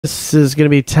This is going to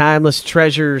be Timeless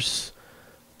Treasures,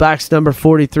 box number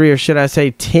 43, or should I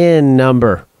say 10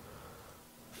 number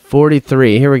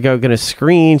 43. Here we go. Going to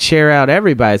screen share out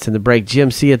everybody. It's in the break.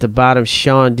 Jim C at the bottom,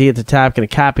 Sean D at the top. Going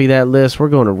to copy that list. We're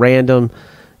going to random,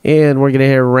 and we're going to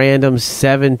hit random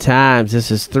 7 times. This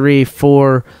is 3,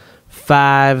 4,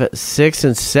 5, 6,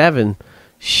 and 7.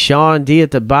 Sean D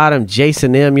at the bottom,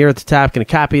 Jason M, you're at the top. Going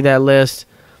to copy that list,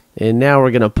 and now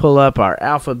we're going to pull up our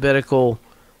alphabetical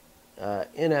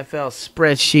NFL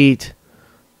spreadsheet.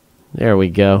 There we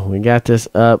go. We got this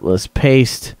up. Let's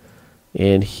paste.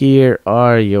 And here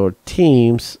are your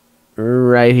teams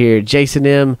right here. Jason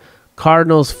M,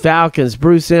 Cardinals, Falcons.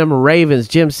 Bruce M, Ravens.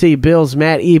 Jim C, Bills.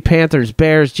 Matt E, Panthers,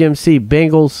 Bears. Jim C,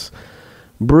 Bengals.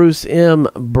 Bruce M,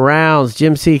 Browns.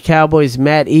 Jim C, Cowboys.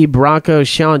 Matt E, Broncos.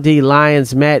 Sean D,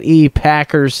 Lions. Matt E,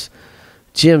 Packers.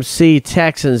 Jim C,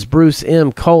 Texans. Bruce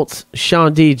M, Colts.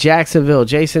 Sean D, Jacksonville.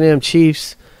 Jason M,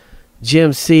 Chiefs.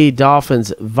 Jim C,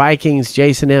 Dolphins. Vikings.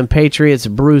 Jason M, Patriots.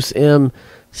 Bruce M,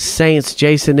 Saints.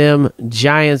 Jason M,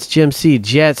 Giants. Jim C,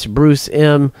 Jets. Bruce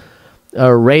M,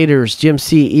 Raiders. Jim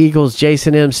C, Eagles.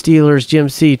 Jason M, Steelers. Jim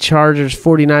C, Chargers.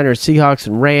 49ers, Seahawks,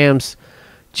 and Rams.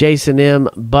 Jason M,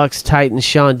 Bucks, Titans.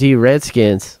 Sean D,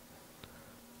 Redskins.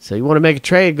 So you want to make a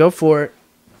trade, go for it.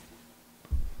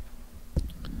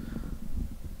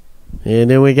 And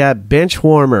then we got Bench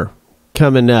Warmer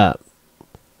coming up.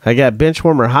 I got Bench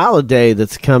Warmer Holiday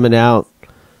that's coming out.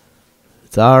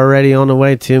 It's already on the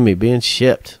way to me, being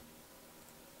shipped.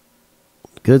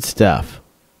 Good stuff.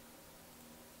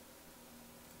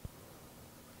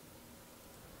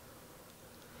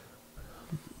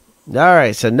 All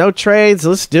right, so no trades.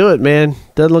 Let's do it, man.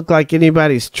 Doesn't look like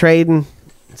anybody's trading.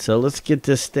 So let's get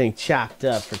this thing chopped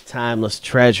up for Timeless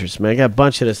Treasures, man. I got a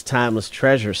bunch of this Timeless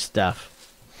Treasure stuff.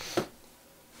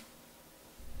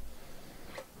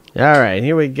 All right,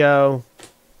 here we go.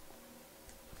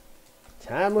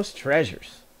 Timeless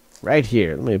Treasures. Right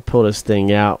here. Let me pull this thing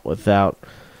out without...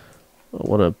 I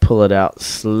want to pull it out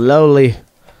slowly.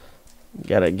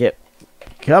 Gotta get...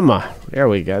 Come on. There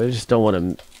we go. I just don't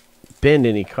want to bend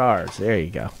any cards. There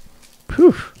you go.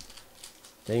 Whew.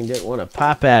 Thing didn't want to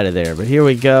pop out of there, but here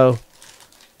we go.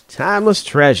 Timeless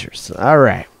Treasures. All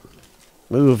right.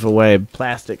 Move away.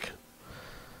 Plastic.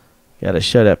 Got to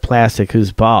show that plastic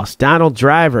who's boss. Donald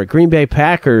Driver, Green Bay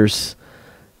Packers.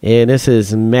 And this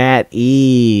is Matt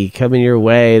E. coming your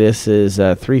way. This is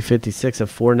 356 of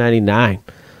 499.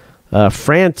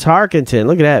 Fran Tarkenton.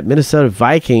 Look at that. Minnesota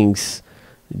Vikings.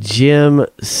 Jim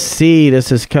C.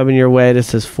 This is coming your way.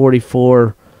 This is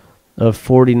 44 of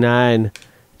 49.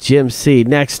 Jim C.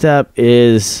 Next up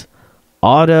is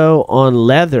Auto on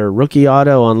Leather. Rookie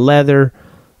Auto on Leather.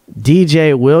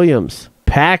 DJ Williams.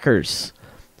 Packers.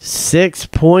 6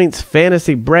 points.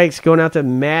 Fantasy breaks going out to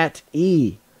Matt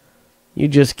E. You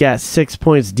just got 6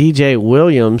 points. DJ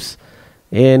Williams.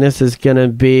 And this is going to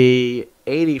be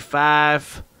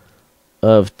 85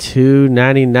 of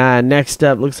 299. Next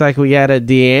up, looks like we got a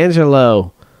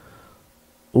D'Angelo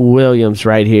Williams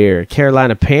right here.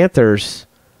 Carolina Panthers.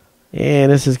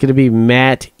 And this is going to be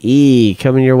Matt E.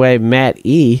 Coming your way, Matt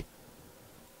E.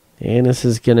 And this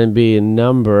is going to be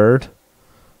numbered.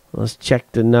 Let's check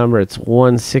the number. It's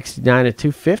 169 of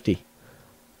 250.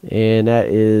 And that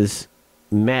is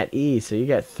Matt E. So you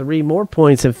got 3 more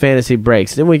points in fantasy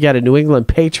breaks. Then we got a New England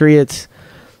Patriots.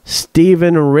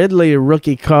 Stephen Ridley,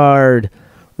 rookie card.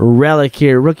 Relic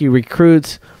here. Rookie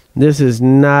recruits. This is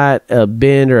not a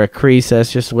bend or a crease.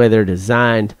 That's just the way they're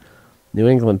designed. New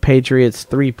England Patriots.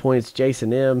 3 points.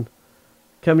 Jason M.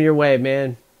 Come your way,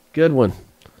 man. Good one.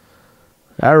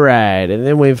 All right, and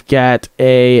then we've got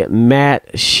a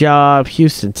Matt Shaw,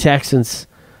 Houston Texans,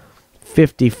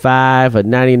 55 of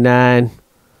 99.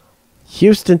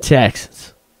 Houston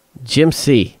Texans, Jim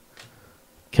C.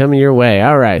 coming your way.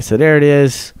 All right, so there it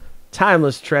is.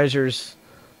 Timeless Treasures,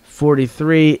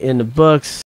 43 in the books.